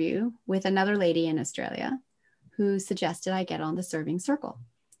podcast interview with another lady in Australia who suggested I get on the Serving Circle.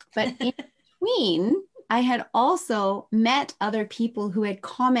 But in between, I had also met other people who had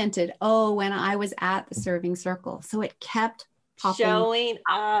commented, when I was at the Serving Circle. So it kept showing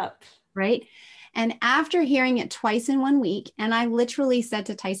up. Right. And after hearing it twice in 1 week, and I literally said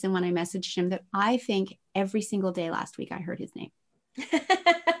to Tyson when I messaged him that I think every single day last week I heard his name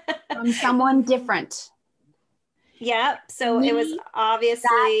from someone different. Yeah. So it was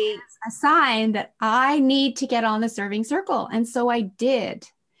obviously a sign that I need to get on the Serving Circle. And so I did.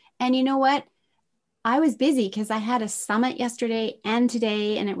 And you know what? I was busy because I had a summit yesterday and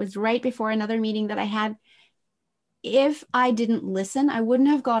today, and it was right before another meeting that I had. If I didn't listen, I wouldn't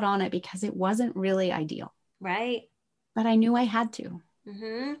have got on it because it wasn't really ideal. Right. But I knew I had to.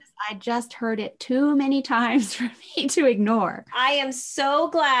 I just heard it too many times for me to ignore. I am so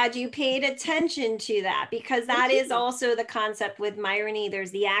glad you paid attention to that, because that is also the concept with irony.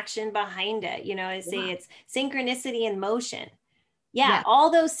 There's the action behind it. I say it's synchronicity in motion. Yeah, all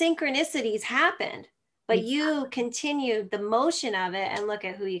those synchronicities happened, but you continued the motion of it, and look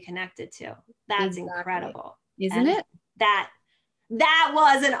at who you connected to. That's incredible. Isn't it? That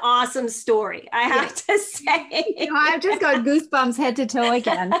was an awesome story, I have to say. I've just got goosebumps head to toe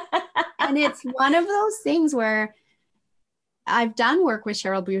again. And it's one of those things where I've done work with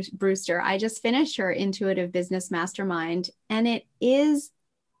Cheryl Brewster. I just finished her Intuitive Business Mastermind, and it is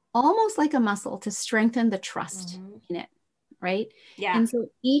almost like a muscle to strengthen the trust in it. right? Yeah. And so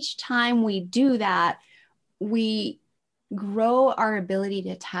each time we do that, we grow our ability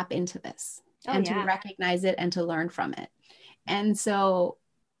to tap into this and to recognize it and to learn from it. And so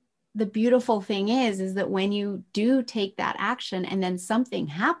the beautiful thing is that when you do take that action and then something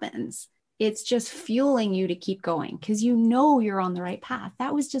happens, it's just fueling you to keep going because you know you're on the right path.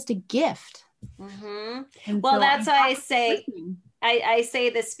 That was just a gift. Mm-hmm. Well, so that's why I say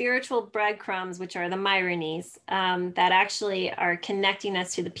the spiritual breadcrumbs, which are the Myronies, that actually are connecting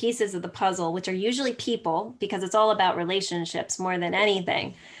us to the pieces of the puzzle, which are usually people, because it's all about relationships more than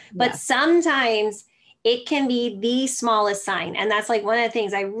anything. But sometimes it can be the smallest sign. And that's like one of the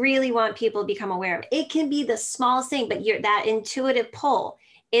things I really want people to become aware of. It can be the smallest thing, but that intuitive pull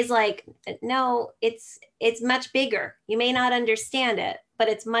is like, no, it's much bigger. You may not understand it, but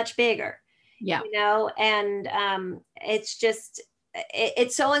it's much bigger. Yeah. You know, and it's just,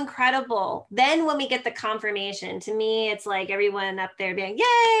 it's so incredible. Then when we get the confirmation, to me, it's like everyone up there being,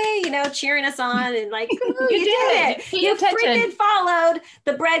 yay, you know, cheering us on and like, you did it. You freaking followed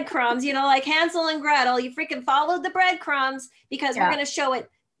the breadcrumbs, you know, like Hansel and Gretel, you freaking followed the breadcrumbs because we're going to show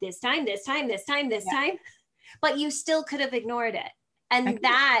it this time. But you still could have ignored it. And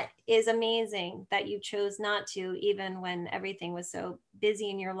that is amazing that you chose not to, even when everything was so busy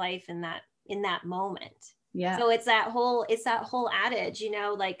in your life in that moment. Yeah. So it's that whole adage, you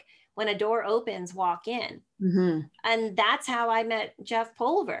know, like when a door opens, walk in. Mm-hmm. And that's how I met Jeff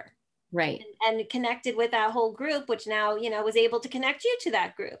Pulver. Right. And connected with that whole group, which now, you know, was able to connect you to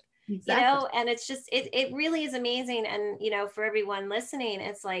that group. Exactly. You know, and it's just, it really is amazing. And, you know, for everyone listening,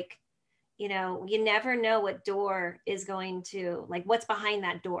 it's like, you know, you never know what door is going to, like, what's behind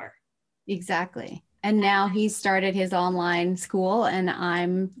that door. Exactly. And now he's started his online school and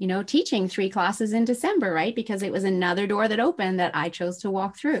I'm, you know, teaching 3 classes in December, right? Because it was another door that opened that I chose to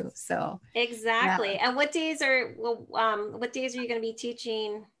walk through. So exactly. Yeah. And what days are you going to be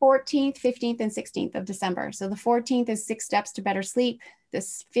teaching? 14th, 15th, and 16th of December. So the 14th is 6 steps to better sleep.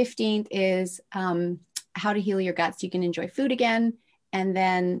 This 15th is how to heal your gut so you can enjoy food again. And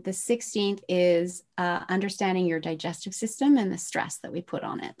then the 16th is understanding your digestive system and the stress that we put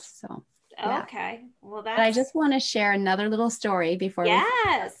on it. So, yeah. Okay. Well, but I just want to share another little story before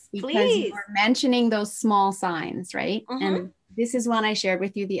because please. You were mentioning those small signs, right? Mm-hmm. And this is one I shared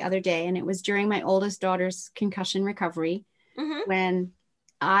with you the other day. And it was during my oldest daughter's concussion recovery when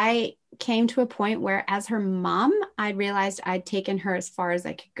I came to a point where as her mom, I realized I'd taken her as far as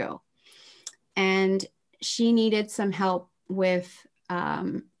I could go. And she needed some help with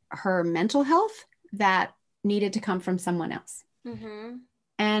her mental health that needed to come from someone else. Mm-hmm.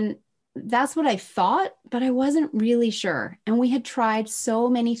 And that's what I thought, but I wasn't really sure. And we had tried so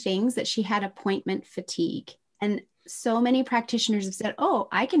many things that she had appointment fatigue. And so many practitioners have said, oh,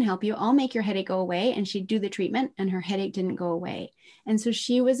 I can help you. I'll make your headache go away. And she'd do the treatment and her headache didn't go away. And so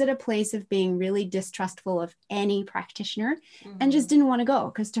she was at a place of being really distrustful of any practitioner and just didn't want to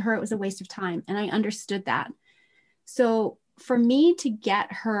go because to her, it was a waste of time. And I understood that. So for me to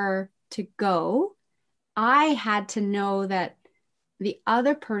get her to go, I had to know that the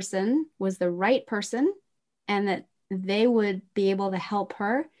other person was the right person and that they would be able to help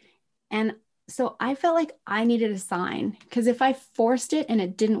her. And so I felt like I needed a sign because if I forced it and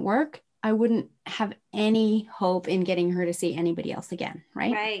it didn't work, I wouldn't have any hope in getting her to see anybody else again.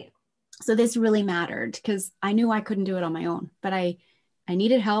 Right. Right. So this really mattered because I knew I couldn't do it on my own, but I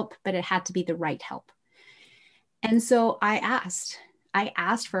needed help, but it had to be the right help. And so I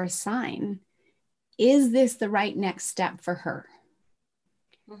asked for a sign. Is this the right next step for her?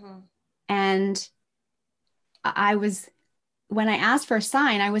 Mm-hmm. And when I asked for a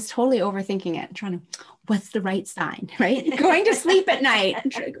sign, I was totally overthinking it, trying to, what's the right sign, right? Going to sleep at night.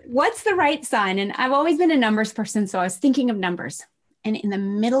 What's the right sign? And I've always been a numbers person. So I was thinking of numbers. And in the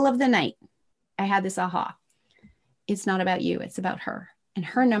middle of the night, I had this aha. It's not about you. It's about her. And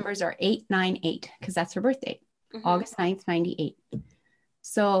her numbers are 898 because that's her birthday. August 9th, 98.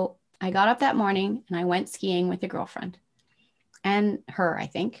 So I got up that morning and I went skiing with a girlfriend and her, I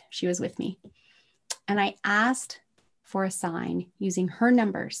think she was with me. And I asked for a sign using her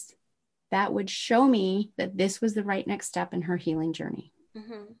numbers that would show me that this was the right next step in her healing journey.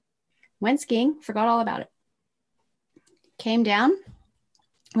 Went skiing, forgot all about it. Came down,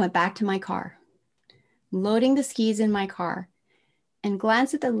 went back to my car, loading the skis in my car and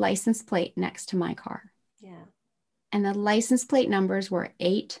glanced at the license plate next to my car. Yeah. And the license plate numbers were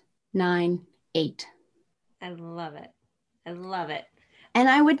 898. I love it. I love it. And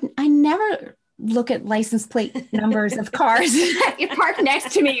I never look at license plate numbers of cars that you park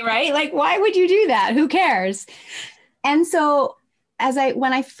next to me, right? Like, why would you do that? Who cares? And so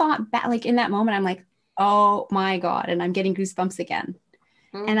when I thought back, like in that moment, I'm like, oh my God. And I'm getting goosebumps again.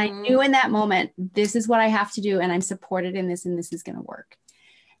 Mm-hmm. And I knew in that moment, this is what I have to do. And I'm supported in this, and this is going to work.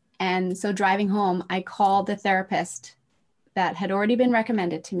 And so driving home, I called the therapist that had already been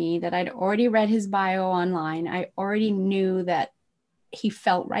recommended to me, that I'd already read his bio online. I already knew that he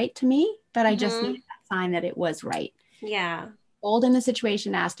felt right to me, but I just needed that sign that it was right. Yeah. Told him the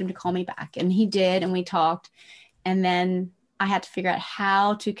situation, asked him to call me back, and he did. And we talked. And then I had to figure out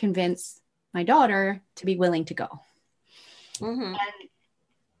how to convince my daughter to be willing to go. Mm-hmm. And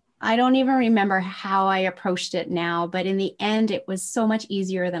I don't even remember how I approached it now, but in the end, it was so much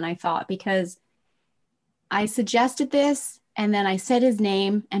easier than I thought, because I suggested this and then I said his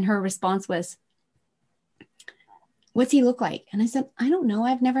name, and her response was, what's he look like? And I said, I don't know.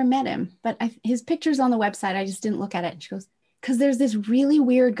 I've never met him, but his picture's on the website. I just didn't look at it. And she goes, because there's this really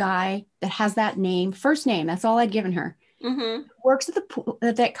weird guy that has that name, first name. That's all I'd given her. Mm-hmm. Works at the pool,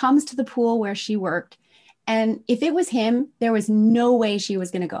 that comes to the pool where she worked. And if it was him, there was no way she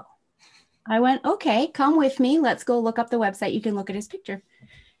was going to go. I went, okay, come with me. Let's go look up the website. You can look at his picture.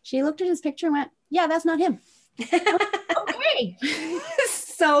 She looked at his picture and went, yeah, that's not him. Okay.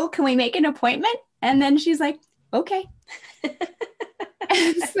 So can we make an appointment? And then she's like, okay.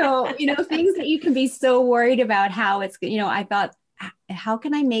 So, things that you can be so worried about how it's, I thought, how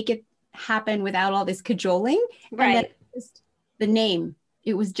can I make it happen without all this cajoling? Right. And then just the name,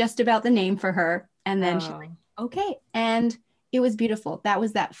 it was just about the name for her. And then she's like, okay. And it was beautiful. That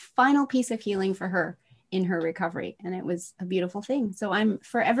was that final piece of healing for her in her recovery. And it was a beautiful thing. So I'm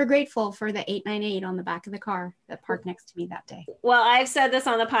forever grateful for the 898 on the back of the car that parked next to me that day. Well, I've said this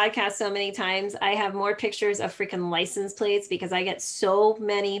on the podcast so many times. I have more pictures of freaking license plates because I get so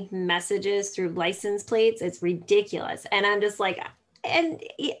many messages through license plates. It's ridiculous. And I'm just like, and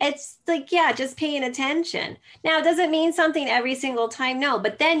it's like, yeah, just paying attention. Now, does it mean something every single time? No,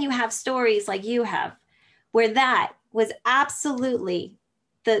 but then you have stories like you have where that was absolutely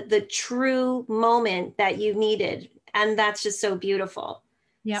the true moment that you needed. And that's just so beautiful.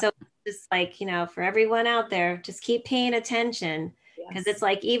 Yeah. So just like, for everyone out there, just keep paying attention, because it's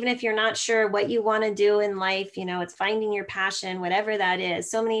like, even if you're not sure what you want to do in life, it's finding your passion, whatever that is.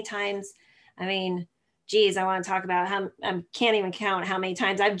 So many times, I mean, geez, I want to talk about how I can't even count how many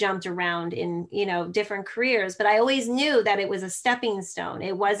times I've jumped around in, different careers, but I always knew that it was a stepping stone.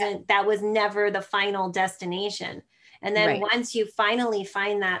 It wasn't, that was never the final destination. And then once you finally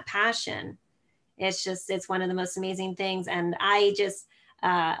find that passion, it's one of the most amazing things. And I just,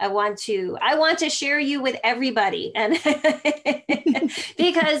 I want to share you with everybody. And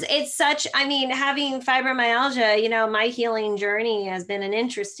because it's such, having fibromyalgia, my healing journey has been an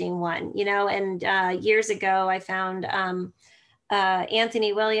interesting one, and years ago I found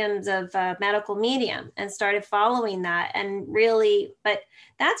Anthony Williams of Medical Medium and started following that, and really, but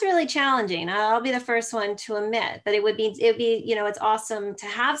that's really challenging. I'll be the first one to admit that it'd be, it's awesome to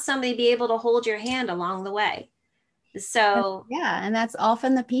have somebody be able to hold your hand along the way. So yeah, and that's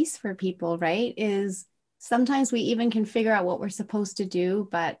often the piece for people, right? Is sometimes we even can figure out what we're supposed to do,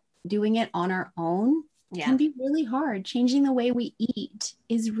 but doing it on our own can be really hard. Changing the way we eat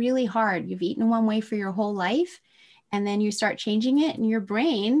is really hard. You've eaten one way for your whole life, and then you start changing it, and your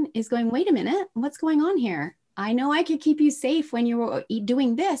brain is going, wait a minute, what's going on here? I know I could keep you safe when you were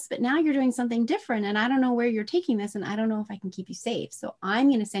doing this, but now you're doing something different, and I don't know where you're taking this, and I don't know if I can keep you safe. So I'm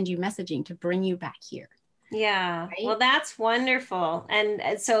going to send you messaging to bring you back here. Yeah. Right? Well, that's wonderful.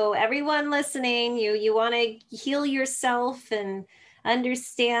 And so everyone listening, you want to heal yourself and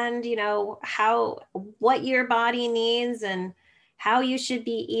understand, what your body needs and how you should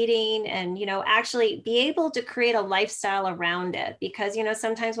be eating, and, actually be able to create a lifestyle around it, because,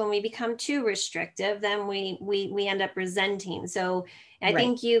 sometimes when we become too restrictive, then we end up resenting. So I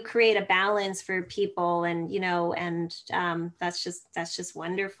think you create a balance for people, and, that's just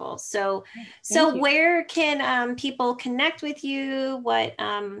wonderful. So where can people connect with you?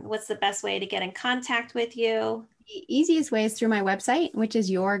 What's the best way to get in contact with you? The easiest way is through my website, which is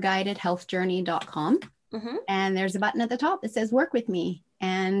yourguidedhealthjourney.com. Mm-hmm. And there's a button at the top that says work with me.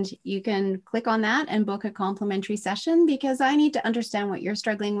 And you can click on that and book a complimentary session, because I need to understand what you're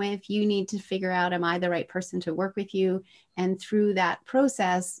struggling with. You need to figure out, am I the right person to work with you? And through that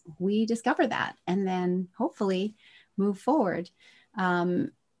process, we discover that and then hopefully move forward.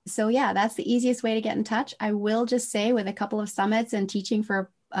 So yeah, that's the easiest way to get in touch. I will just say, with a couple of summits and teaching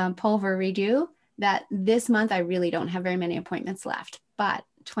for Pulver Redo, that this month I really don't have very many appointments left, but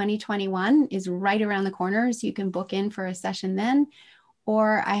 2021 is right around the corner. So you can book in for a session then,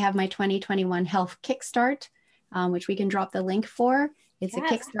 or I have my 2021 Health Kickstart, which we can drop the link for. It's a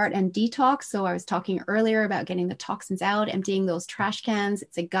kickstart and detox. So I was talking earlier about getting the toxins out, emptying those trash cans.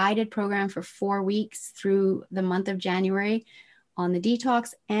 It's a guided program for 4 weeks through the month of January on the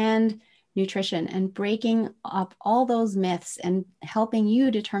detox and nutrition, and breaking up all those myths and helping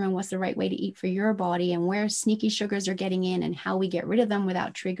you determine what's the right way to eat for your body and where sneaky sugars are getting in and how we get rid of them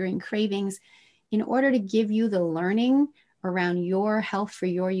without triggering cravings, in order to give you the learning around your health for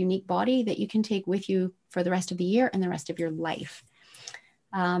your unique body that you can take with you for the rest of the year and the rest of your life.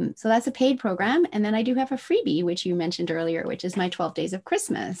 So that's a paid program. And then I do have a freebie, which you mentioned earlier, which is my 12 days of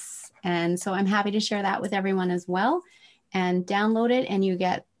Christmas. And so I'm happy to share that with everyone as well. And download it, and you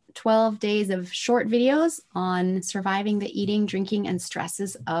get 12 days of short videos on surviving the eating, drinking, and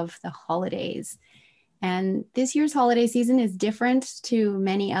stresses of the holidays. And this year's holiday season is different to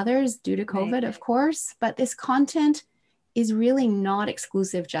many others due to COVID, right, of course, but this content is really not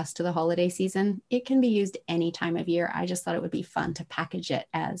exclusive just to the holiday season. It can be used any time of year. I just thought it would be fun to package it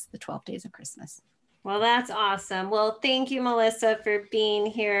as the 12 days of Christmas. Well, that's awesome. Well, thank you, Melissa, for being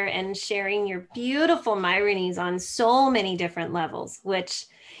here and sharing your beautiful Myronies on so many different levels, which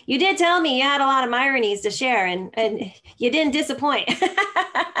you did tell me you had a lot of Myronies to share, and you didn't disappoint.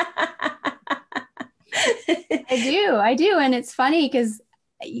 I do. And it's funny because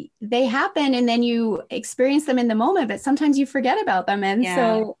they happen and then you experience them in the moment, but sometimes you forget about them. And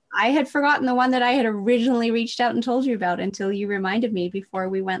so I had forgotten the one that I had originally reached out and told you about until you reminded me before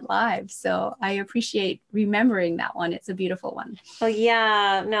we went live. So I appreciate remembering that one. It's a beautiful one. Oh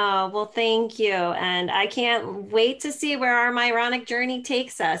yeah, no, well, thank you. And I can't wait to see where our Myronic journey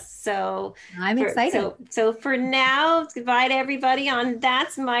takes us. So I'm excited. So for now, goodbye to everybody on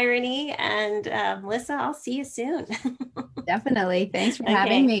That's Myrony. And Melissa, I'll see you soon. Definitely. Thanks for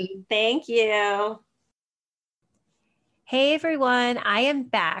having me. Thank you. Hey everyone, I am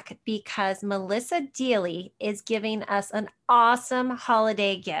back because Melissa Deely is giving us an awesome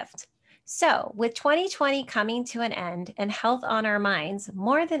holiday gift. So with 2020 coming to an end and health on our minds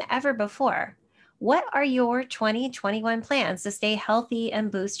more than ever before, what are your 2021 plans to stay healthy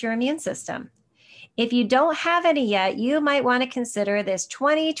and boost your immune system? If you don't have any yet, you might want to consider this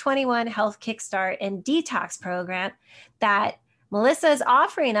 2021 Health Kickstart and Detox program that Melissa is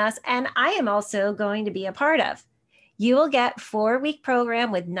offering us, and I am also going to be a part of. You will get a 4-week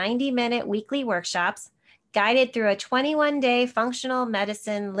program with 90-minute weekly workshops, guided through a 21-day functional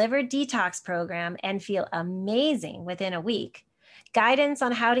medicine liver detox program, and feel amazing within a week. Guidance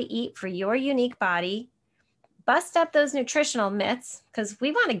on how to eat for your unique body, bust up those nutritional myths, because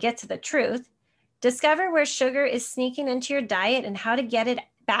we want to get to the truth, discover where sugar is sneaking into your diet and how to get it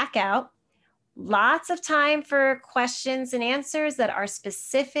back out, lots of time for questions and answers that are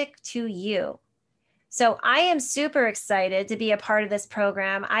specific to you. So I am super excited to be a part of this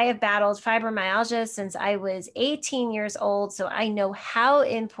program. I have battled fibromyalgia since I was 18 years old, so I know how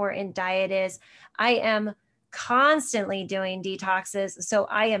important diet is. I am constantly doing detoxes, so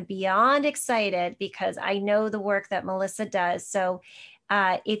I am beyond excited because I know the work that Melissa does. So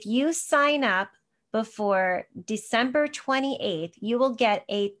if you sign up before December 28th, you will get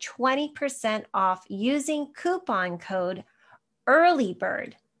a 20% off using coupon code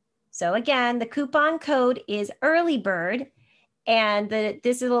EARLYBIRD. So again, the coupon code is EARLYBIRD, and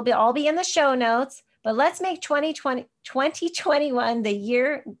this will all be in the show notes, but let's make 2021 the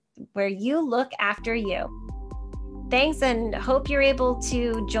year where you look after you. Thanks, and hope you're able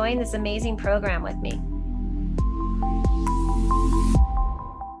to join this amazing program with me.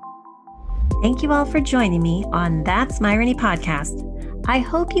 Thank you all for joining me on That's Myrony podcast. I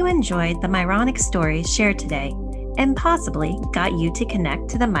hope you enjoyed the Myronic stories shared today and possibly got you to connect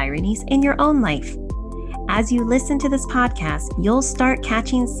to the Myronies in your own life. As you listen to this podcast, you'll start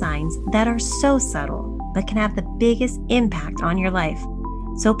catching signs that are so subtle but can have the biggest impact on your life.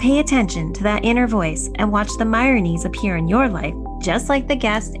 So pay attention to that inner voice and watch the Myronies appear in your life, just like the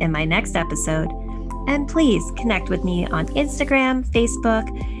guest in my next episode. And please connect with me on Instagram, Facebook,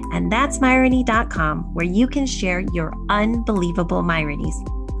 and that'smyrony.com, where you can share your unbelievable Myronies.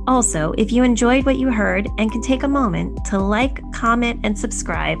 Also, if you enjoyed what you heard and can take a moment to like, comment, and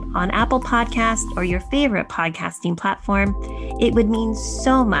subscribe on Apple Podcasts or your favorite podcasting platform, it would mean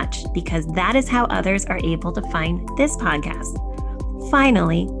so much because that is how others are able to find this podcast.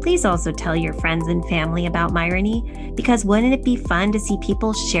 Finally, please also tell your friends and family about Myrony, because wouldn't it be fun to see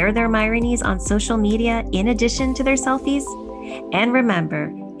people share their Myronies on social media in addition to their selfies? And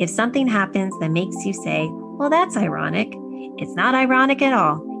remember, if something happens that makes you say, well, that's ironic, it's not ironic at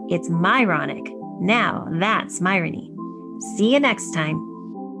all. It's Myronic. Now that's Myrony. See you next time.